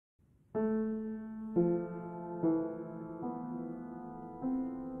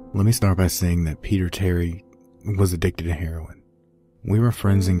Let me start by saying that Peter Terry was addicted to heroin. We were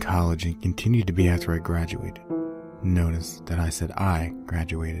friends in college and continued to be after I graduated. Notice that I said I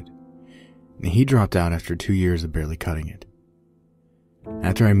graduated. He dropped out after 2 years of barely cutting it.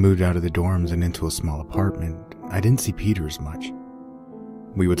 After I moved out of the dorms and into a small apartment, I didn't see Peter as much.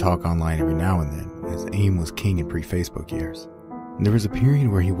 We would talk online every now and then, as AIM was king in pre-Facebook years. There was a period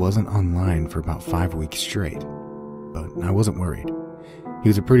where he wasn't online for about 5 weeks straight, but I wasn't worried. He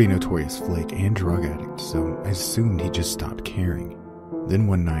was a pretty notorious flake and drug addict, so I assumed he just stopped caring. Then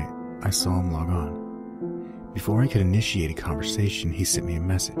one night, I saw him log on. Before I could initiate a conversation, he sent me a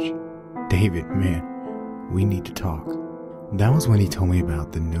message. "David, man, we need to talk." That was when he told me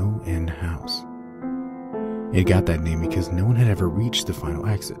about the NoEnd house. It got that name because no one had ever reached the final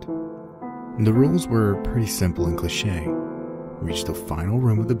exit. The rules were pretty simple and cliche. Reach the final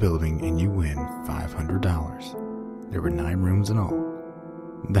room of the building and you win $500. There were 9 rooms in all.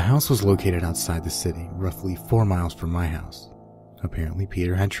 The house was located outside the city, roughly 4 miles from my house. Apparently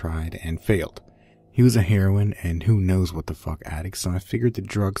Peter had tried and failed. He was a heroin and who knows what the fuck addict, so I figured the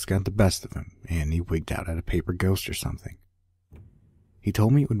drugs got the best of him and he wigged out at a paper ghost or something. He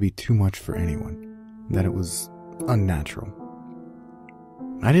told me it would be too much for anyone, that it was unnatural.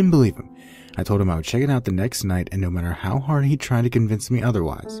 I didn't believe him. I told him I would check it out the next night, and no matter how hard he tried to convince me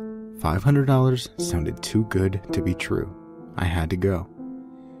otherwise, $500 sounded too good to be true. I had to go.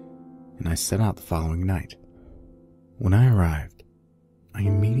 And I set out the following night. When I arrived, I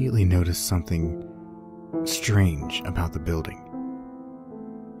immediately noticed something strange about the building.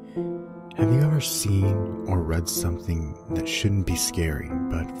 Have you ever seen or read something that shouldn't be scary,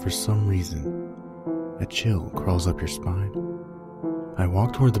 but for some reason, a chill crawls up your spine? I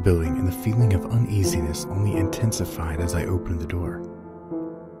walked toward the building and the feeling of uneasiness only intensified as I opened the door.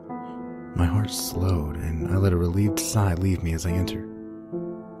 My heart slowed and I let a relieved sigh leave me as I entered.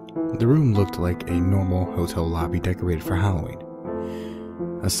 The room looked like a normal hotel lobby decorated for Halloween.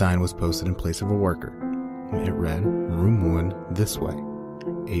 A sign was posted in place of a worker. It read, "Room 1 this way.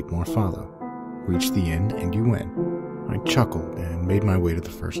 8 more follow. Reach the end and you win." I chuckled and made my way to the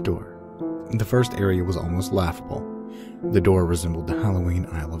first door. The first area was almost laughable. The door resembled the Halloween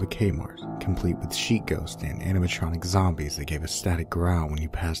aisle of a Kmart, complete with sheet ghosts and animatronic zombies that gave a static growl when you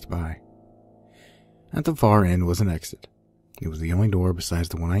passed by. At the far end was an exit. It was the only door besides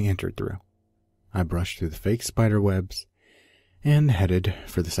the one I entered through. I brushed through the fake spider webs and headed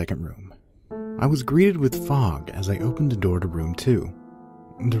for the second room. I was greeted with fog as I opened the door to room 2.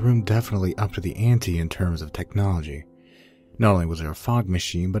 The room definitely up to the ante in terms of technology. Not only was there a fog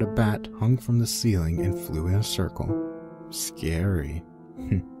machine, but a bat hung from the ceiling and flew in a circle. Scary.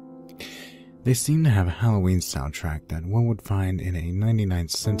 They seemed to have a Halloween soundtrack that one would find in a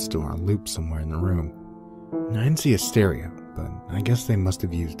 99-cent store on loop somewhere in the room. I didn't see a stereo, but I guess they must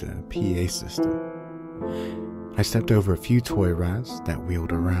have used a PA system. I stepped over a few toy rats that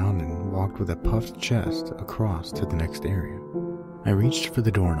wheeled around and walked with a puffed chest across to the next area. I reached for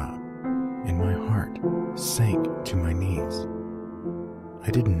the doorknob, and my heart sank to my knees.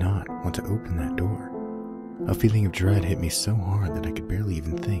 I did not want to open that door. A feeling of dread hit me so hard that I could barely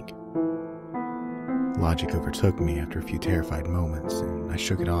even think. Logic overtook me after a few terrified moments, and I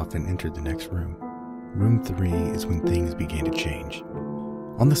shook it off and entered the next room. Room 3 is when things began to change.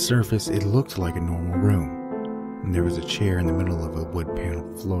 On the surface, it looked like a normal room. There was a chair in the middle of a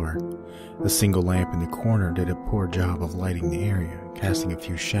wood-paneled floor. A single lamp in the corner did a poor job of lighting the area, casting a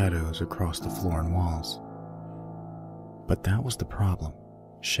few shadows across the floor and walls. But that was the problem.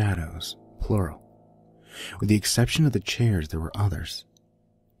 Shadows, plural. With the exception of the chairs, there were others.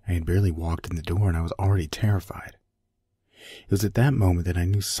 I had barely walked in the door and I was already terrified. It was at that moment that I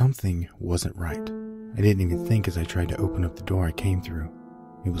knew something wasn't right. I didn't even think as I tried to open up the door I came through.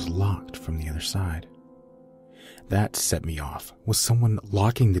 It was locked from the other side. That set me off. Was someone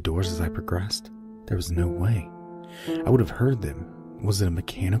locking the doors as I progressed? There was no way. I would have heard them. Was it a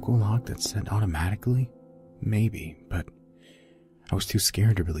mechanical lock that set automatically? Maybe, but I was too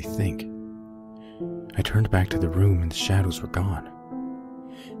scared to really think. I turned back to the room and the shadows were gone.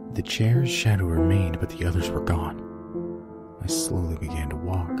 The chair's shadow remained, but the others were gone. I slowly began to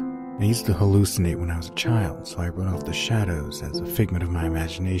walk. I used to hallucinate when I was a child, so I wrote off the shadows as a figment of my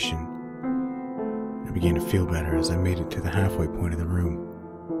imagination. I began to feel better as I made it to the halfway point of the room.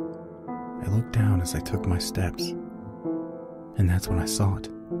 I looked down as I took my steps, and that's when I saw it.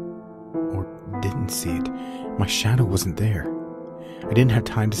 Or didn't see it. My shadow wasn't there. I didn't have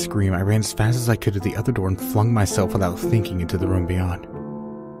time to scream. I ran as fast as I could to the other door and flung myself without thinking into the room beyond.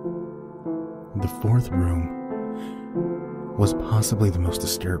 The fourth room was possibly the most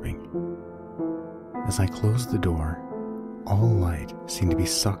disturbing. As I closed the door, all light seemed to be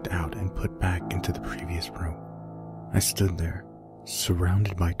sucked out and put back into the previous room. I stood there,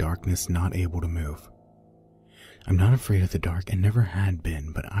 surrounded by darkness, not able to move. I'm not afraid of the dark and never had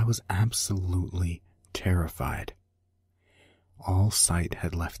been, but I was absolutely terrified. All sight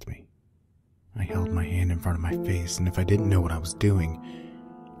had left me. I held my hand in front of my face, and if I didn't know what I was doing,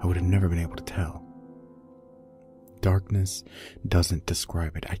 I would have never been able to tell. Darkness doesn't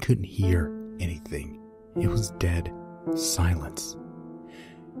describe it. I couldn't hear anything. It was dead silence.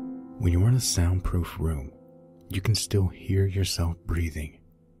 When you're in a soundproof room, you can still hear yourself breathing.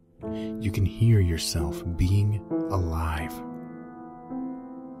 You can hear yourself being alive.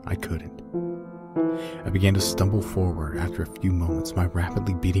 I couldn't. I began to stumble forward after a few moments, my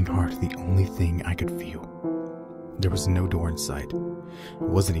rapidly beating heart the only thing I could feel. There was no door in sight. I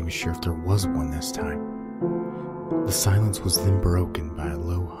wasn't even sure if there was one this time. The silence was then broken by a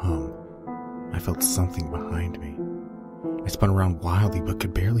low hum. I felt something behind me. I spun around wildly but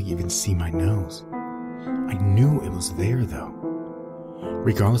could barely even see my nose. I knew it was there though.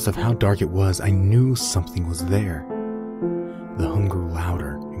 Regardless of how dark it was, I knew something was there. The hum grew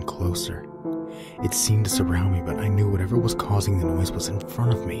louder and closer. It seemed to surround me, but I knew whatever was causing the noise was in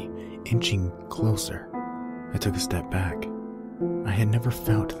front of me, inching closer. I took a step back. I had never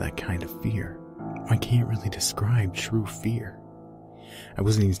felt that kind of fear. I can't really describe true fear. I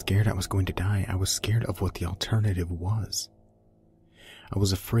wasn't even scared I was going to die. I was scared of what the alternative was. I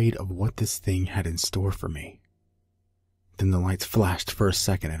was afraid of what this thing had in store for me. Then the lights flashed for a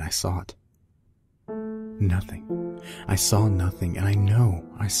second and I saw it. Nothing. I saw nothing, and I know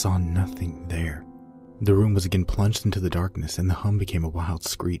I saw nothing there. The room was again plunged into the darkness, and the hum became a wild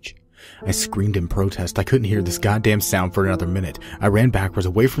screech. I screamed in protest. I couldn't hear this goddamn sound for another minute. I ran backwards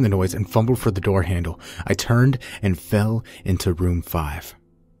away from the noise and fumbled for the door handle. I turned and fell into room 5.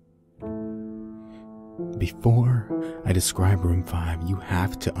 Before I describe room 5, you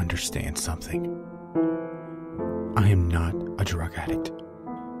have to understand something. I am not a drug addict.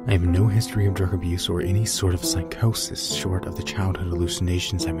 I have no history of drug abuse or any sort of psychosis short of the childhood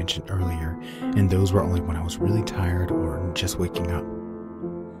hallucinations I mentioned earlier, and those were only when I was really tired or just waking up.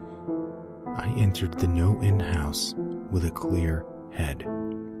 I entered the NoEnd house with a clear head.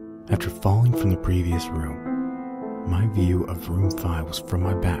 After falling from the previous room, my view of room 5 was from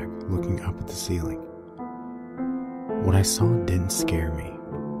my back, looking up at the ceiling. What I saw didn't scare me.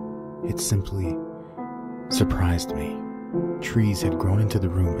 It simply surprised me. Trees had grown into the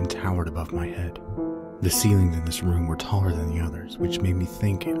room and towered above my head. The ceilings in this room were taller than the others, which made me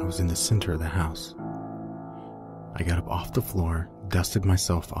think I was in the center of the house. I got up off the floor, dusted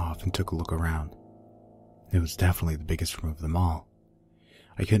myself off, and took a look around. It was definitely the biggest room of them all.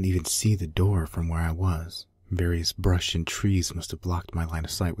 I couldn't even see the door from where I was. Various brush and trees must have blocked my line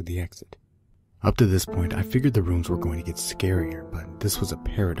of sight with the exit. Up to this point, I figured the rooms were going to get scarier, but this was a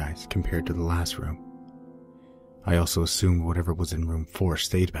paradise compared to the last room. I also assumed whatever was in room 4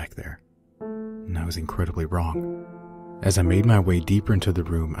 stayed back there, and I was incredibly wrong. As I made my way deeper into the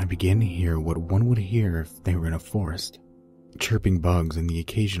room, I began to hear what one would hear if they were in a forest. Chirping bugs and the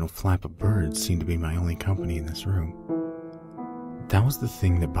occasional flap of birds seemed to be my only company in this room. That was the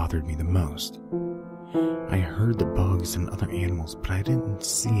thing that bothered me the most. I heard the bugs and other animals, but I didn't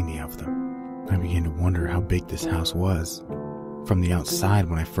see any of them. I began to wonder how big this house was. From the outside,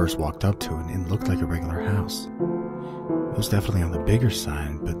 when I first walked up to it, it looked like a regular house. It was definitely on the bigger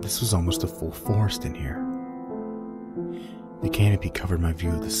side, but this was almost a full forest in here. The canopy covered my view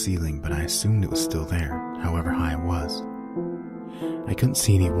of the ceiling, but I assumed it was still there, however high it was. I couldn't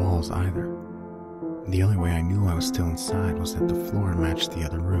see any walls either. The only way I knew I was still inside was that the floor matched the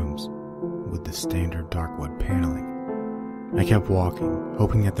other rooms, with the standard dark wood paneling. I kept walking,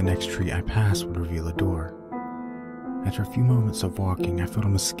 hoping that the next tree I passed would reveal a door. After a few moments of walking, I felt a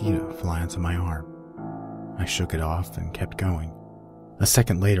mosquito fly onto my arm. I shook it off and kept going. A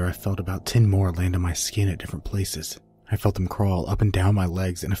second later, I felt about 10 more land on my skin at different places. I felt them crawl up and down my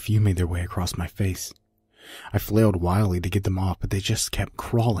legs, and a few made their way across my face. I flailed wildly to get them off, but they just kept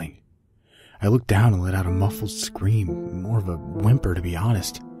crawling. I looked down and let out a muffled scream, more of a whimper to be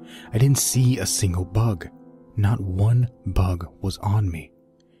honest. I didn't see a single bug. Not one bug was on me,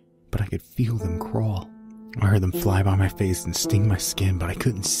 but I could feel them crawl. I heard them fly by my face and sting my skin, but I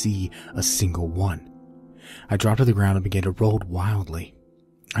couldn't see a single one. I dropped to the ground and began to roll wildly.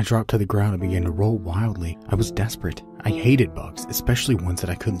 I was desperate. I hated bugs, especially ones that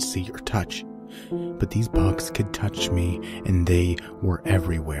I couldn't see or touch. But these bugs could touch me, and they were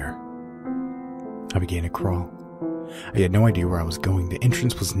everywhere. I began to crawl. I had no idea where I was going. The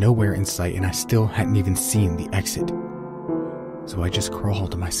entrance was nowhere in sight, and I still hadn't even seen the exit. so I just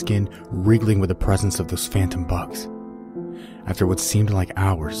crawled, my skin wriggling with the presence of those phantom bugs. After what seemed like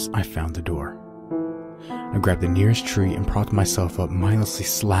hours, I found the door. I grabbed the nearest tree and propped myself up, mindlessly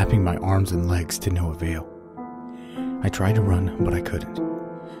slapping my arms and legs to no avail. I tried to run, but I couldn't.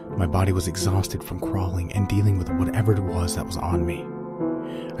 My body was exhausted from crawling and dealing with whatever it was that was on me.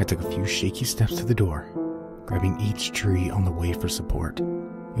 I took a few shaky steps to the door, grabbing each tree on the way for support.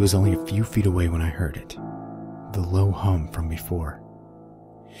 It was only a few feet away when I heard it. The low hum from before.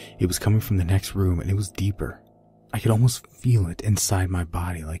 It was coming from the next room, and it was deeper. I could almost feel it inside my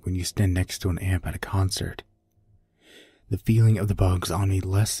body, like when you stand next to an amp at a concert. The feeling of the bugs on me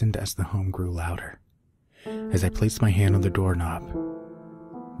lessened as the hum grew louder. As I placed my hand on the doorknob,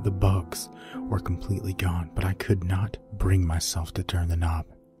 the bugs were completely gone, but I could not bring myself to turn the knob.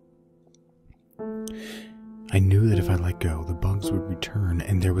 I knew that if I let go, the bugs would return,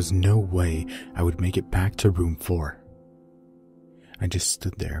 and there was no way I would make it back to room 4. I just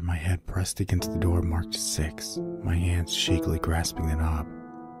stood there, my head pressed against the door marked 6, my hands shakily grasping the knob.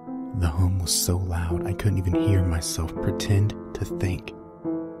 The hum was so loud I couldn't even hear myself pretend to think.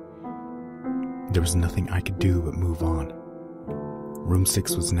 There was nothing I could do but move on. Room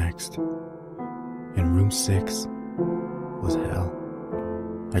 6 was next, and room 6 was hell.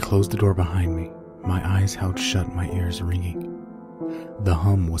 I closed the door behind me, my eyes held shut, my ears ringing. The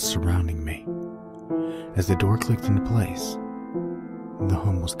hum was surrounding me. As the door clicked into place, the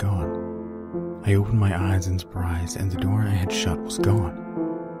hum was gone. I opened my eyes in surprise, and the door I had shut was gone.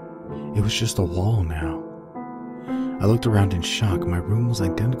 It was just a wall now. I looked around in shock. My room was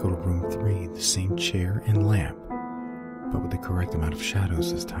identical to room 3, the same chair and lamp, but with the correct amount of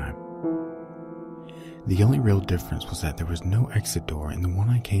shadows this time. The only real difference was that there was no exit door, and the one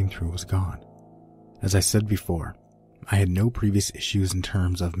I came through was gone. As I said before, I had no previous issues in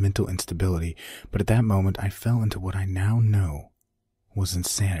terms of mental instability, but at that moment I fell into what I now know was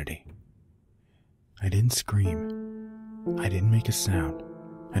insanity. I didn't scream. I didn't make a sound.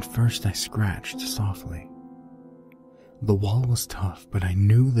 At first I scratched softly. The wall was tough, but I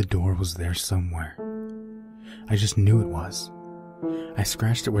knew the door was there somewhere. I just knew it was. I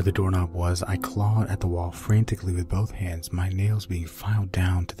scratched at where the doorknob was. I clawed at the wall frantically with both hands, my nails being filed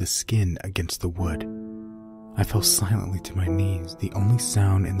down to the skin against the wood. I fell silently to my knees, the only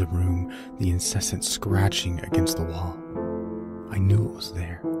sound in the room the incessant scratching against the wall. I knew it was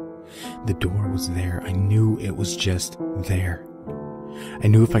there. The door was there. I knew it was just there. I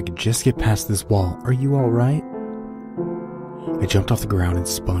knew if I could just get past this wall. Are you all right? I jumped off the ground and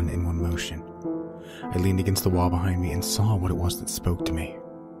spun in one motion. I leaned against the wall behind me and saw what it was that spoke to me.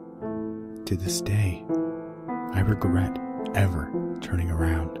 To this day, I regret ever turning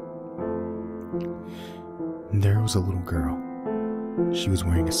around. And there was a little girl. She was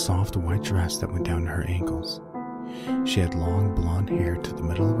wearing a soft white dress that went down to her ankles. She had long blonde hair to the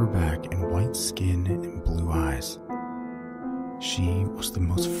middle of her back and white skin and blue eyes. She was the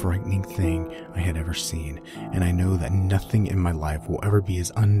most frightening thing I had ever seen, and I know that nothing in my life will ever be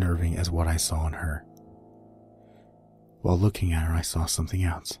as unnerving as what I saw in her. While looking at her, I saw something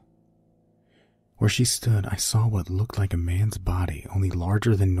else. Where she stood, I saw what looked like a man's body, only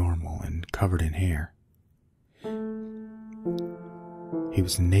larger than normal and covered in hair. He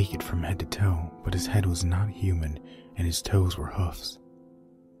was naked from head to toe, but his head was not human and his toes were hoofs.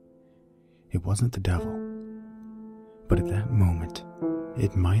 It wasn't the devil, but at that moment,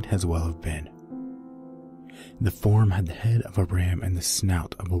 it might as well have been. The form had the head of a ram and the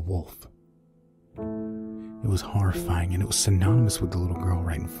snout of a wolf. It was horrifying, and it was synonymous with the little girl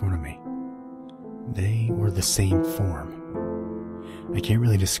right in front of me. They were the same form. I can't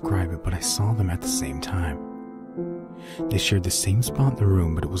really describe it, but I saw them at the same time. They shared the same spot in the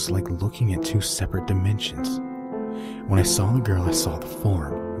room, but it was like looking at two separate dimensions. When I saw the girl, I saw the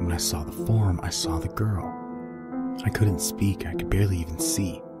form, and when I saw the form, I saw the girl. I couldn't speak. I could barely even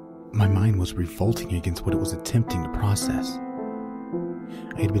see. My mind was revolting against what it was attempting to process.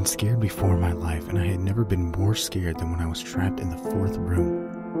 I had been scared before in my life, and I had never been more scared than when I was trapped in the 4th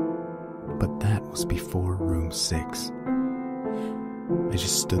room. But that was before room 6. I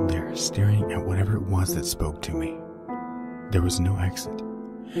just stood there, staring at whatever it was that spoke to me. There was no exit.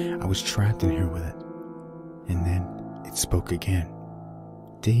 I was trapped in here with it. And then it spoke again.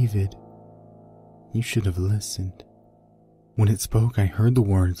 "David, you should have listened." When it spoke, I heard the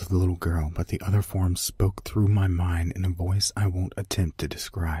words of the little girl, but the other form spoke through my mind in a voice I won't attempt to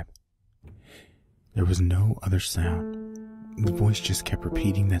describe. There was no other sound. The voice just kept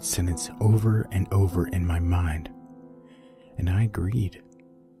repeating that sentence over and over in my mind. And I agreed.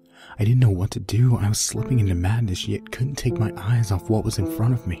 I didn't know what to do. I was slipping into madness, yet couldn't take my eyes off what was in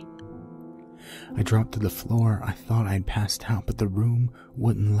front of me. I dropped to the floor. I thought I had passed out, but the room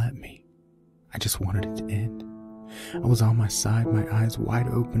wouldn't let me. I just wanted it to end. I was on my side, my eyes wide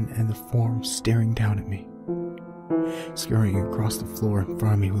open, and the form staring down at me. Scurrying across the floor in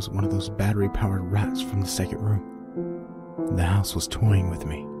front of me was one of those battery-powered rats from the second room. The house was toying with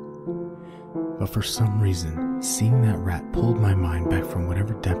me. But for some reason, seeing that rat pulled my mind back from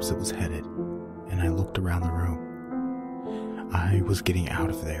whatever depths it was headed, and I looked around the room. I was getting out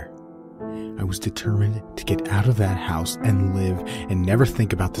of there. I was determined to get out of that house and live and never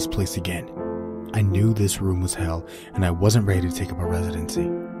think about this place again. I knew this room was hell, and I wasn't ready to take up a residency.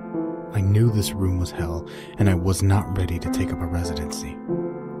 I knew this room was hell, and I was not ready to take up a residency.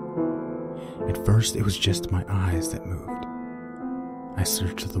 At first, it was just my eyes that moved. I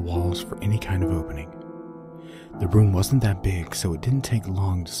searched the walls for any kind of opening. The room wasn't that big, so it didn't take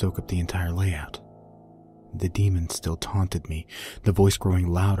long to soak up the entire layout. The demon still taunted me, the voice growing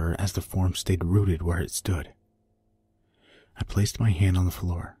louder as the form stayed rooted where it stood. I placed my hand on the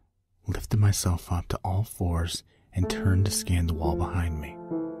floor, lifted myself up to all fours, and turned to scan the wall behind me.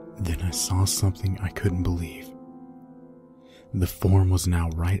 Then I saw something I couldn't believe. The form was now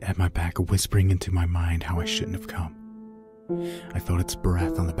right at my back, whispering into my mind how I shouldn't have come. I felt its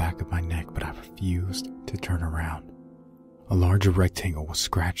breath on the back of my neck, but I refused to turn around. A larger rectangle was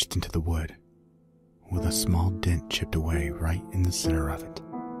scratched into the wood, with a small dent chipped away right in the center of it.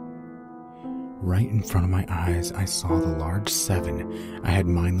 Right in front of my eyes, I saw the large 7 I had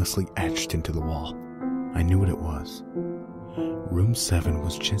mindlessly etched into the wall. I knew what it was. Room 7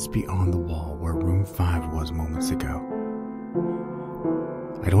 was just beyond the wall where room 5 was moments ago.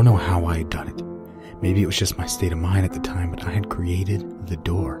 I don't know how I had done it. Maybe it was just my state of mind at the time, but I had created the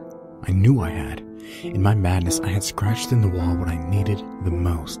door. I knew I had. In my madness, I had scratched in the wall what I needed the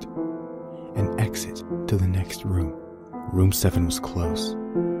most. An exit to the next room. Room 7 was close.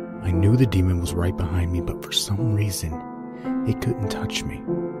 I knew the demon was right behind me, but for some reason, it couldn't touch me.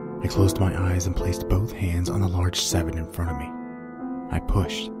 I closed my eyes and placed both hands on the large 7 in front of me. I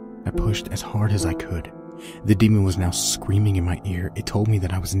pushed as hard as I could. The demon was now screaming in my ear. It told me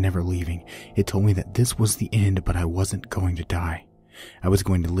that I was never leaving. It told me that this was the end, but I wasn't going to die. I was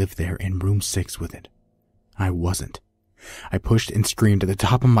going to live there in room 6 with it. I wasn't. I pushed and screamed at the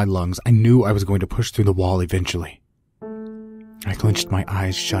top of my lungs. I knew I was going to push through the wall eventually. I clenched my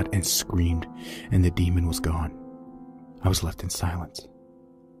eyes shut and screamed, and the demon was gone. I was left in silence.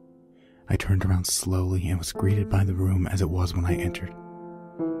 I turned around slowly and was greeted by the room as it was when I entered.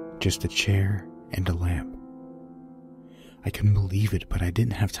 Just a chair and a lamp. I couldn't believe it, but I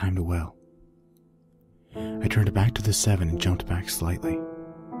didn't have time to wail. I turned back to the 7 and jumped back slightly.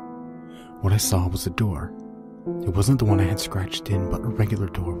 What I saw was a door. It wasn't the one I had scratched in, but a regular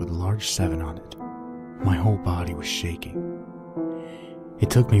door with a large 7 on it. My whole body was shaking. It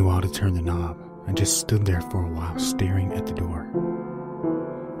took me a while to turn the knob. I just stood there for a while, staring at the door.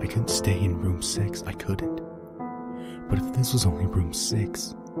 I couldn't stay in room 6. I couldn't. But if this was only room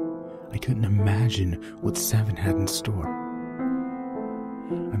 6, I couldn't imagine what 7 had in store.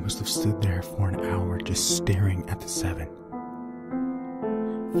 I must have stood there for an hour just staring at the 7.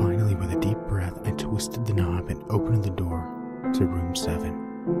 Finally, with a deep breath, I twisted the knob and opened the door to room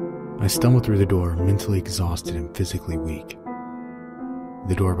 7. I stumbled through the door, mentally exhausted and physically weak.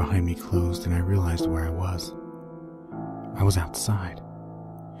 The door behind me closed and I realized where I was. I was outside.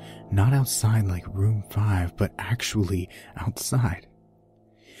 Not outside like room 5, but actually outside.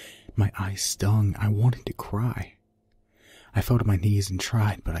 My eyes stung. I wanted to cry. I fell to my knees and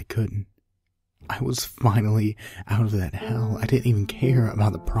tried, but I couldn't. I was finally out of that hell. I didn't even care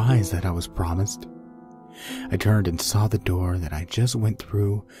about the prize that I was promised. I turned and saw the door that I just went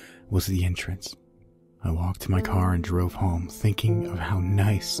through was the entrance. I walked to my car and drove home, thinking of how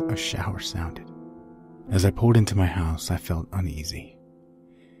nice a shower sounded. As I pulled into my house, I felt uneasy.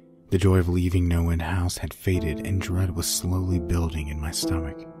 The joy of leaving NoEnd house had faded and dread was slowly building in my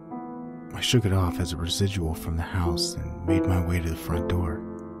stomach. I shook it off as a residual from the house and made my way to the front door.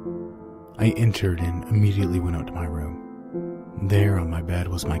 I entered and immediately went up to my room. There on my bed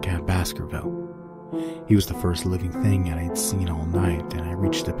was my cat Baskerville. He was the first living thing I had seen all night, and I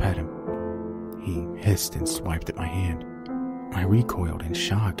reached to pet him. He hissed and swiped at my hand. I recoiled in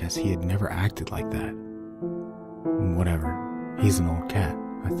shock as he had never acted like that. Whatever, he's an old cat,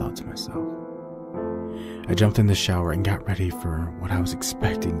 I thought to myself. I jumped in the shower and got ready for what I was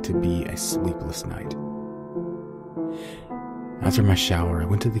expecting to be a sleepless night. After my shower, I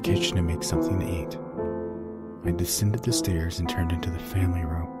went to the kitchen to make something to eat. I descended the stairs and turned into the family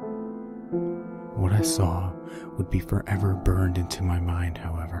room. What I saw would be forever burned into my mind,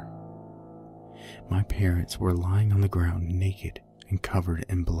 however. My parents were lying on the ground naked and covered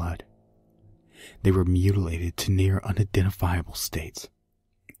in blood. They were mutilated to near unidentifiable states.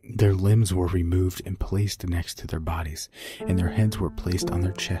 Their limbs were removed and placed next to their bodies, and their heads were placed on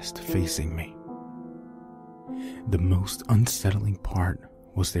their chest facing me. The most unsettling part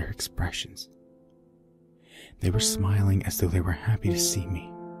was their expressions. They were smiling as though they were happy to see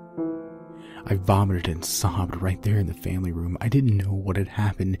me. I vomited and sobbed right there in the family room. I didn't know what had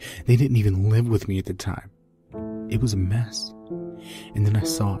happened. They didn't even live with me at the time. It was a mess. And then I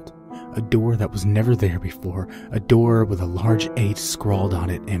saw it. A door that was never there before. A door with a large 8 scrawled on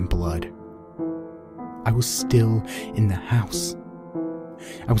it in blood. I was still in the house.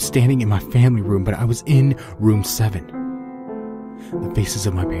 I was standing in my family room, but I was in room 7. The faces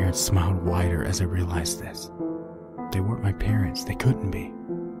of my parents smiled wider as I realized this. They weren't my parents. They couldn't be.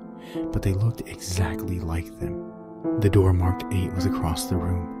 But they looked exactly like them. The door marked 8 was across the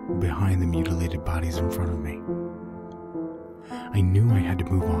room, behind the mutilated bodies in front of me. I knew I had to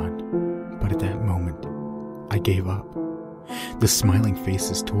move on, but at that moment, I gave up. The smiling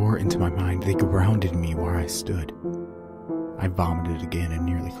faces tore into my mind. They grounded me where I stood. I vomited again and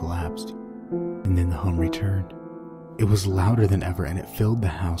nearly collapsed. And then the hum returned. It was louder than ever, and it filled the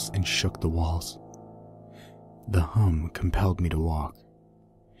house and shook the walls. The hum compelled me to walk.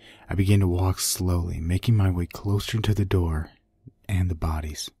 I began to walk slowly, making my way closer to the door and the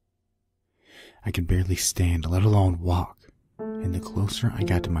bodies. I could barely stand, let alone walk, and the closer I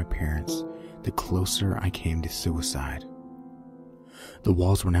got to my parents, the closer I came to suicide. The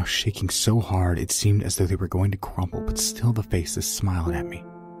walls were now shaking so hard it seemed as though they were going to crumble, but still the faces smiled at me.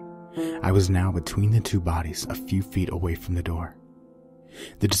 I was now between the 2 bodies, a few feet away from the door.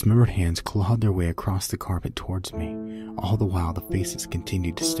 The dismembered hands clawed their way across the carpet towards me. All the while, the faces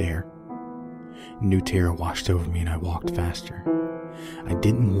continued to stare. New terror washed over me and I walked faster. I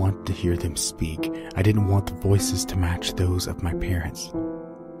didn't want to hear them speak. I didn't want the voices to match those of my parents.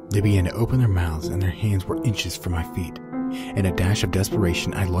 They began to open their mouths and their hands were inches from my feet. In a dash of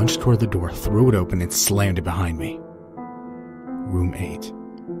desperation, I lunged toward the door, threw it open, and slammed it behind me. Room 8.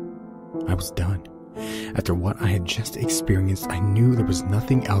 I was done. After what I had just experienced, I knew there was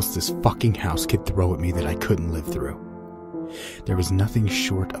nothing else this fucking house could throw at me that I couldn't live through. There was nothing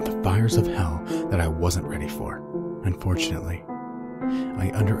short of the fires of hell that I wasn't ready for. Unfortunately,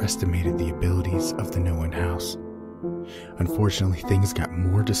 I underestimated the abilities of the NoEnd house. Unfortunately, things got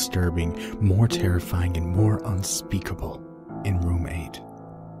more disturbing, more terrifying, and more unspeakable in room 8.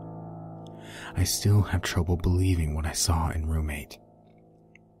 I still have trouble believing what I saw in room 8.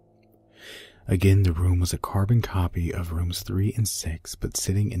 Again, the room was a carbon copy of rooms 3 and 6, but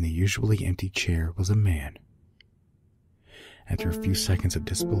sitting in the usually empty chair was a man. After a few seconds of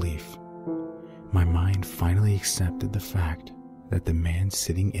disbelief, my mind finally accepted the fact that the man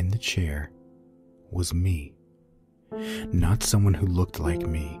sitting in the chair was me. Not someone who looked like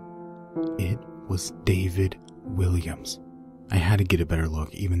me. It was David Williams. I had to get a better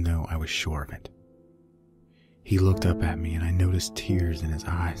look, even though I was sure of it. He looked up at me and I noticed tears in his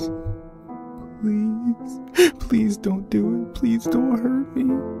eyes. Please don't do it. Please don't hurt me.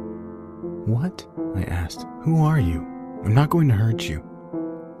 What? I asked. Who are you? I'm not going to hurt you.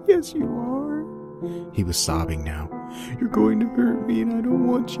 Yes, you are. He was sobbing now. You're going to hurt me and I don't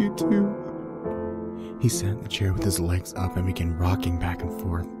want you to. He sat in the chair with his legs up and began rocking back and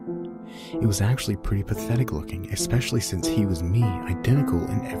forth. It was actually pretty pathetic looking, especially since he was me, identical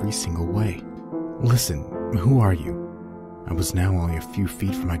in every single way. Listen, who are you? I was now only a few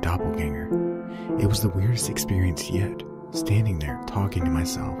feet from my doppelganger. It was the weirdest experience yet, standing there talking to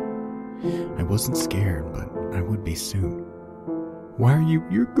myself. I wasn't scared, but I would be soon. Why are you?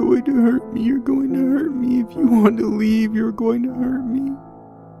 You're going to hurt me. You're going to hurt me. If you want to leave, you're going to hurt me.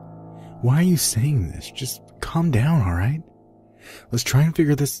 Why are you saying this? Just calm down, alright? Let's try and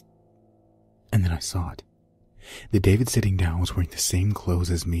figure this... And then I saw it. The David sitting down was wearing the same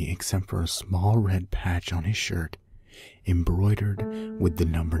clothes as me, except for a small red patch on his shirt, embroidered with the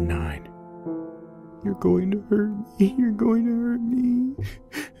number 9. You're going to hurt me. You're going to hurt me.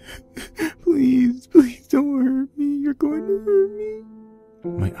 Please don't hurt me. You're going to hurt me.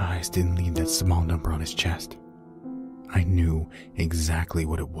 My eyes didn't leave that small number on his chest. I knew exactly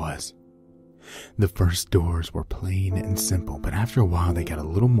what it was. The first doors were plain and simple, but after a while they got a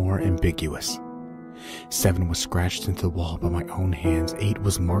little more ambiguous. 7 was scratched into the wall by my own hands. 8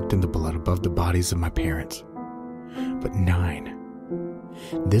 was marked in the blood above the bodies of my parents. But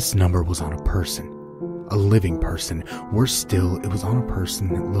 9, this number was on a person. A living person. Worse still, it was on a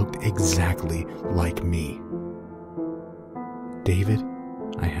person that looked exactly like me. David?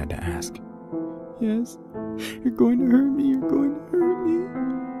 I had to ask. Yes, you're going to hurt me. You're going to hurt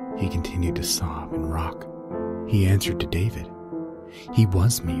me. He continued to sob and rock. He answered to David. He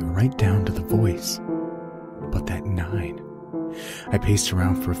was me, right down to the voice. But that 9. I paced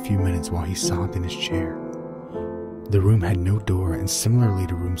around for a few minutes while he sobbed in his chair. The room had no door, and similarly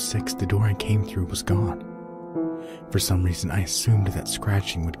to room 6, the door I came through was gone. For some reason, I assumed that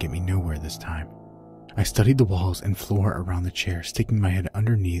scratching would get me nowhere this time. I studied the walls and floor around the chair, sticking my head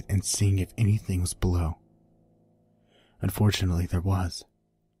underneath and seeing if anything was below. Unfortunately, there was.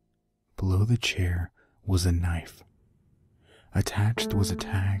 Below the chair was a knife. Attached was a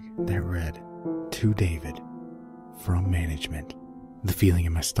tag that read, "To David, from management." The feeling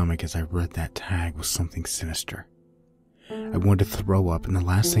in my stomach as I read that tag was something sinister. I wanted to throw up, and the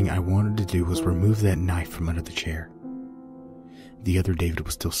last thing I wanted to do was remove that knife from under the chair. The other David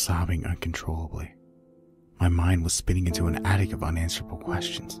was still sobbing uncontrollably. My mind was spinning into an attic of unanswerable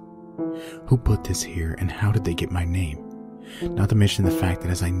questions. Who put this here, and how did they get my name? Not to mention the fact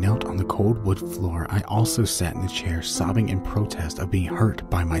that as I knelt on the cold wood floor, I also sat in the chair sobbing in protest of being hurt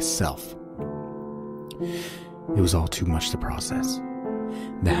by myself. It was all too much to process.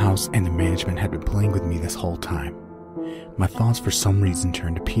 The house and the management had been playing with me this whole time. My thoughts for some reason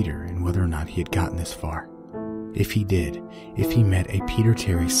turned to Peter and whether or not he had gotten this far. If he did, if he met a Peter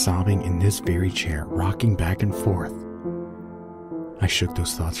Terry sobbing in this very chair, rocking back and forth. I shook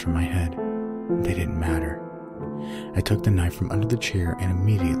those thoughts from my head. They didn't matter. I took the knife from under the chair, and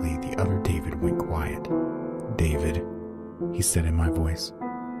immediately the other David went quiet. "David," he said in my voice,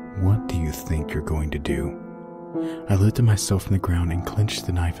 "what do you think you're going to do?" I lifted myself from the ground and clenched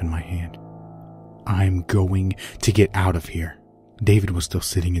the knife in my hand. "I'm going to get out of here." David was still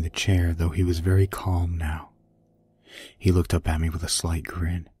sitting in the chair, though he was very calm now. He looked up at me with a slight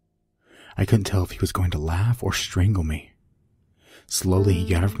grin. I couldn't tell if he was going to laugh or strangle me. Slowly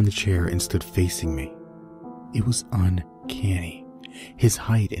he got up from the chair and stood facing me. It was uncanny. His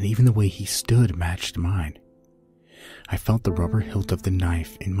height and even the way he stood matched mine. I felt the rubber hilt of the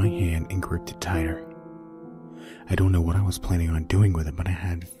knife in my hand and gripped it tighter. I don't know what I was planning on doing with it, but I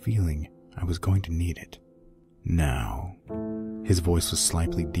had a feeling I was going to need it. "Now," his voice was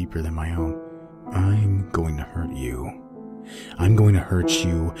slightly deeper than my own, "I'm going to hurt you. I'm going to hurt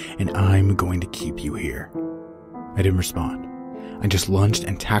you, and I'm going to keep you here." I didn't respond. I just lunged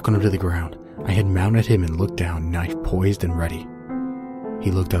and tackled him to the ground. I had mounted him and looked down, knife poised and ready. He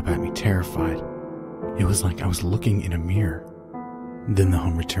looked up at me, terrified. It was like I was looking in a mirror. Then the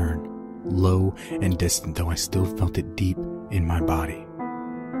hum returned, low and distant, though I still felt it deep in my body.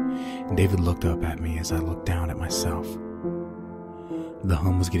 David looked up at me as I looked down at myself. The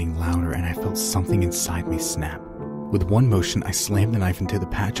hum was getting louder, and I felt something inside me snap. With one motion, I slammed the knife into the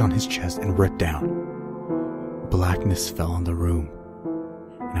patch on his chest and ripped down. Blackness fell on the room,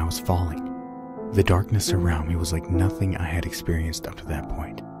 and I was falling. The darkness around me was like nothing I had experienced up to that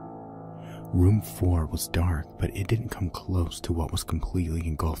point. Room 4 was dark, but it didn't come close to what was completely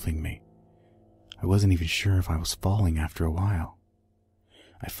engulfing me. I wasn't even sure if I was falling after a while.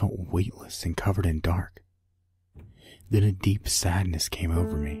 I felt weightless and covered in dark. Then a deep sadness came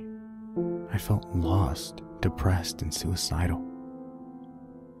over me. I felt lost, depressed, and suicidal.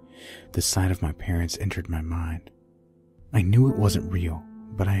 The sight of my parents entered my mind. I knew it wasn't real,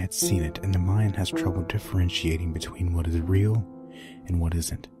 but I had seen it, and the mind has trouble differentiating between what is real and what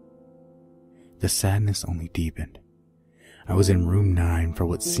isn't. The sadness only deepened. I was in room 9 for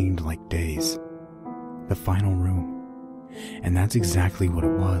what seemed like days. The final room. And that's exactly what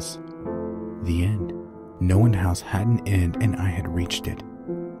it was. The end. NoEnd house had an end, and I had reached it.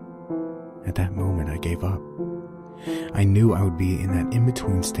 At that moment, I gave up. I knew I would be in that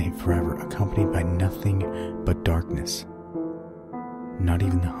in-between state forever, accompanied by nothing but darkness. Not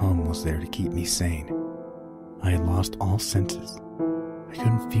even the hum was there to keep me sane. I had lost all senses. I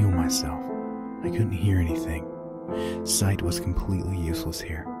couldn't feel myself. I couldn't hear anything. Sight was completely useless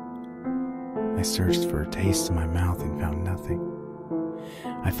here. I searched for a taste in my mouth and found nothing.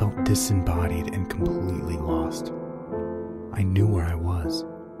 I felt disembodied and completely lost. I knew where I was.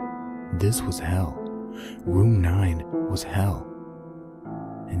 This was hell. Room 9 was hell.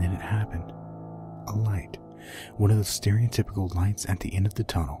 And then it happened. A light. One of the stereotypical lights at the end of the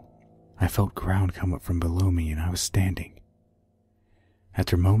tunnel. I felt ground come up from below me, and I was standing.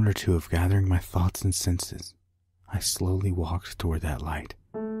 After a moment or two of gathering my thoughts and senses, I slowly walked toward that light.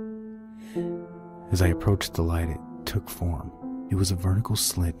 As I approached the light, it took form. It was a vertical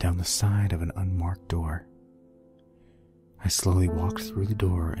slit down the side of an unmarked door. I slowly walked through the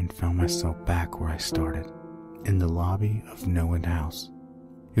door and found myself back where I started, in the lobby of NoEnd house.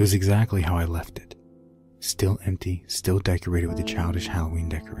 It was exactly how I left it. Still empty, still decorated with the childish Halloween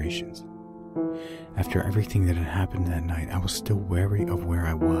decorations. After everything that had happened that night, I was still wary of where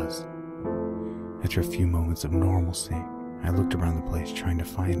I was. After a few moments of normalcy, I looked around the place trying to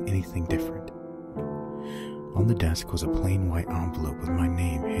find anything different. On the desk was a plain white envelope with my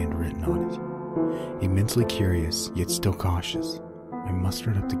name handwritten on it. Immensely curious, yet still cautious, I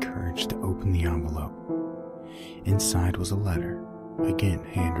mustered up the courage to open the envelope. Inside was a letter, again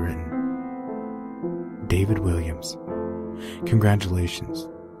handwritten. David Williams, congratulations.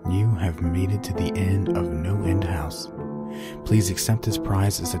 You have made it to the end of NoEnd House. Please accept this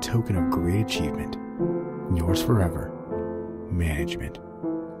prize as a token of great achievement. Yours forever, Management.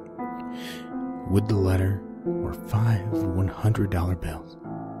 With the letter were 5 $100 bills.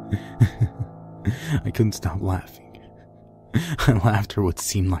 I couldn't stop laughing. I laughed for what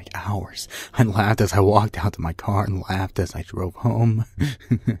seemed like hours. I laughed as I walked out to my car and laughed as I drove home.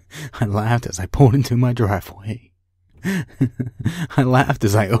 I laughed as I pulled into my driveway. I laughed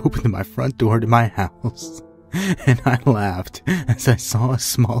as I opened my front door to my house. And I laughed as I saw a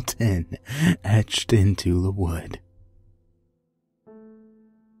small tin etched into the wood.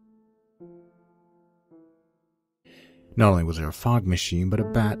 Not only was there a fog machine, but a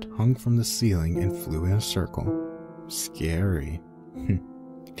bat hung from the ceiling and flew in a circle. Scary.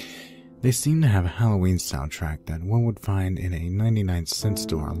 They seemed to have a Halloween soundtrack that one would find in a 99-cent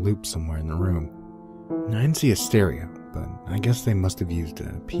store on loop somewhere in the room. I didn't see a stereo, but I guess they must have used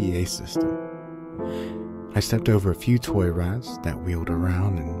a PA system. I stepped over a few toy rats that wheeled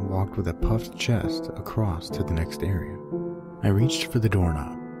around and walked with a puffed chest across to the next area. I reached for the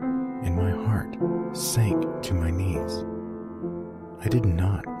doorknob, and my heart sank to my knees. I did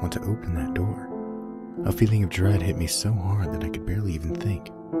not want to open that door. A feeling of dread hit me so hard that I could barely even think.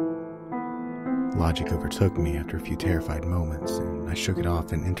 Logic overtook me after a few terrified moments, and I shook it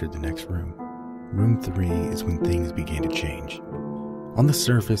off and entered the next room. Room 3 is when things began to change. On the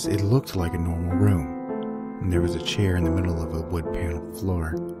surface, it looked like a normal room. There was a chair in the middle of a wood-paneled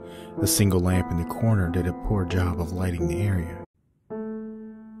floor. A single lamp in the corner did a poor job of lighting the area.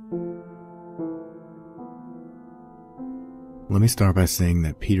 Let me start by saying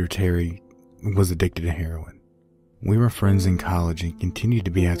that Peter Terry was addicted to heroin. We were friends in college and continued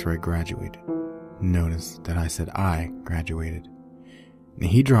to be after I graduated. Notice that I said I graduated.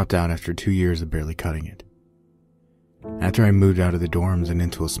 He dropped out after 2 years of barely cutting it. After I moved out of the dorms and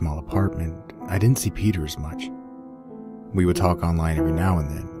into a small apartment, I didn't see Peter as much. We would talk online every now and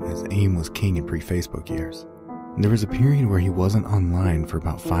then, as AIM was king in pre-Facebook years. There was a period where he wasn't online for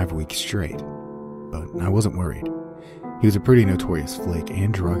about 5 weeks straight, but I wasn't worried. He was a pretty notorious flake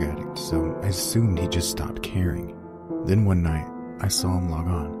and drug addict, so I assumed he just stopped caring. Then one night, I saw him log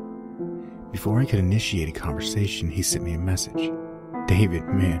on. Before I could initiate a conversation, he sent me a message. David,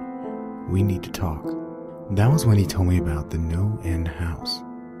 man, we need to talk. That was when he told me about the NoEnd house.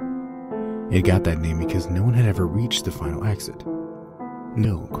 It got that name because no one had ever reached the final exit.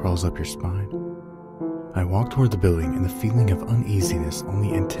 Chill crawls up your spine. I walked toward the building and the feeling of uneasiness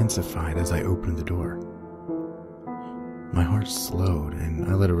only intensified as I opened the door. My heart slowed, and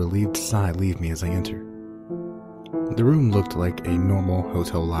I let a relieved sigh leave me as I entered. The room looked like a normal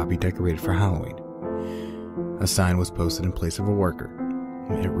hotel lobby decorated for Halloween. A sign was posted in place of a worker.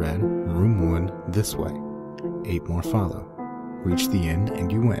 It read, Room 1, this way. 8 more follow. Reach the end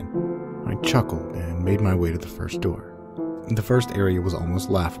and you win. I chuckled and made my way to the first door. The first area was almost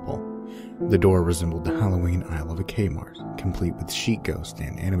laughable. The door resembled the Halloween aisle of a Kmart, complete with sheet ghosts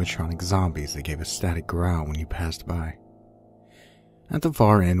and animatronic zombies that gave a static growl when you passed by. At the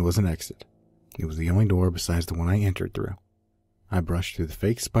far end was an exit. It was the only door besides the one I entered through. I brushed through the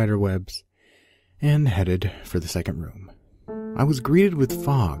fake spider webs and headed for the second room. I was greeted with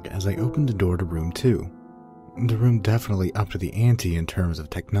fog as I opened the door to room 2. The room definitely upped the ante in terms of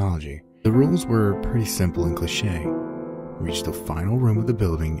technology. The rules were pretty simple and cliche. Reach the final room of the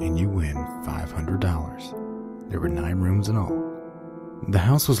building and you win $500. There were 9 rooms in all. The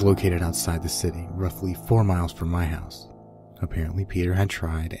house was located outside the city, roughly 4 miles from my house. Apparently Peter had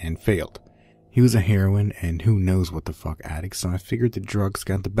tried and failed. He was a heroin and who knows what the fuck addict, so I figured the drugs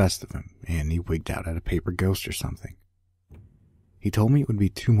got the best of him, and he wigged out at a paper ghost or something. He told me it would be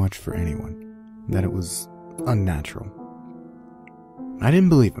too much for anyone, that it was unnatural. I didn't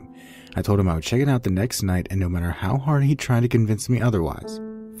believe him. I told him I would check it out the next night, and no matter how hard he tried to convince me otherwise,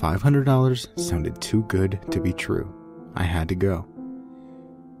 $500 sounded too good to be true. I had to go.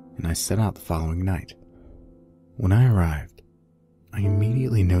 And I set out the following night. When I arrived, I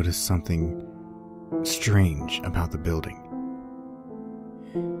immediately noticed something strange about the building.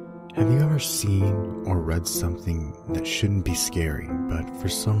 Have you ever seen or read something that shouldn't be scary, but for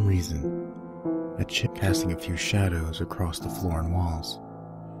some reason, a chick casting a few shadows across the floor and walls?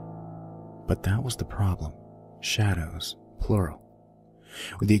 But that was the problem. Shadows, plural.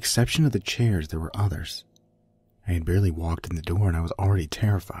 With the exception of the chairs, there were others. I had barely walked in the door and I was already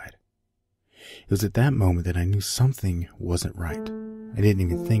terrified. It was at that moment that I knew something wasn't right. I didn't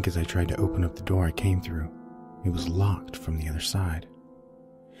even think as I tried to open up the door I came through. It was locked from the other side.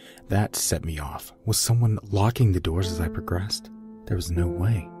 That set me off. Was someone locking the doors as I progressed? There was no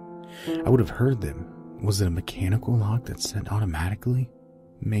way. I would have heard them. Was it a mechanical lock that set automatically?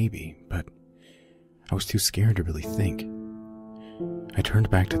 Maybe, but I was too scared to really think. I turned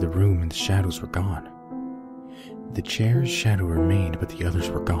back to the room and the shadows were gone. The chair's shadow remained, but the others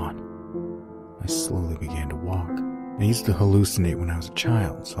were gone. I slowly began to walk. I used to hallucinate when I was a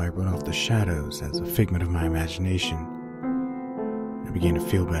child, so I wrote off the shadows as a figment of my imagination. I began to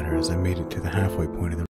feel better as I made it to the halfway point of the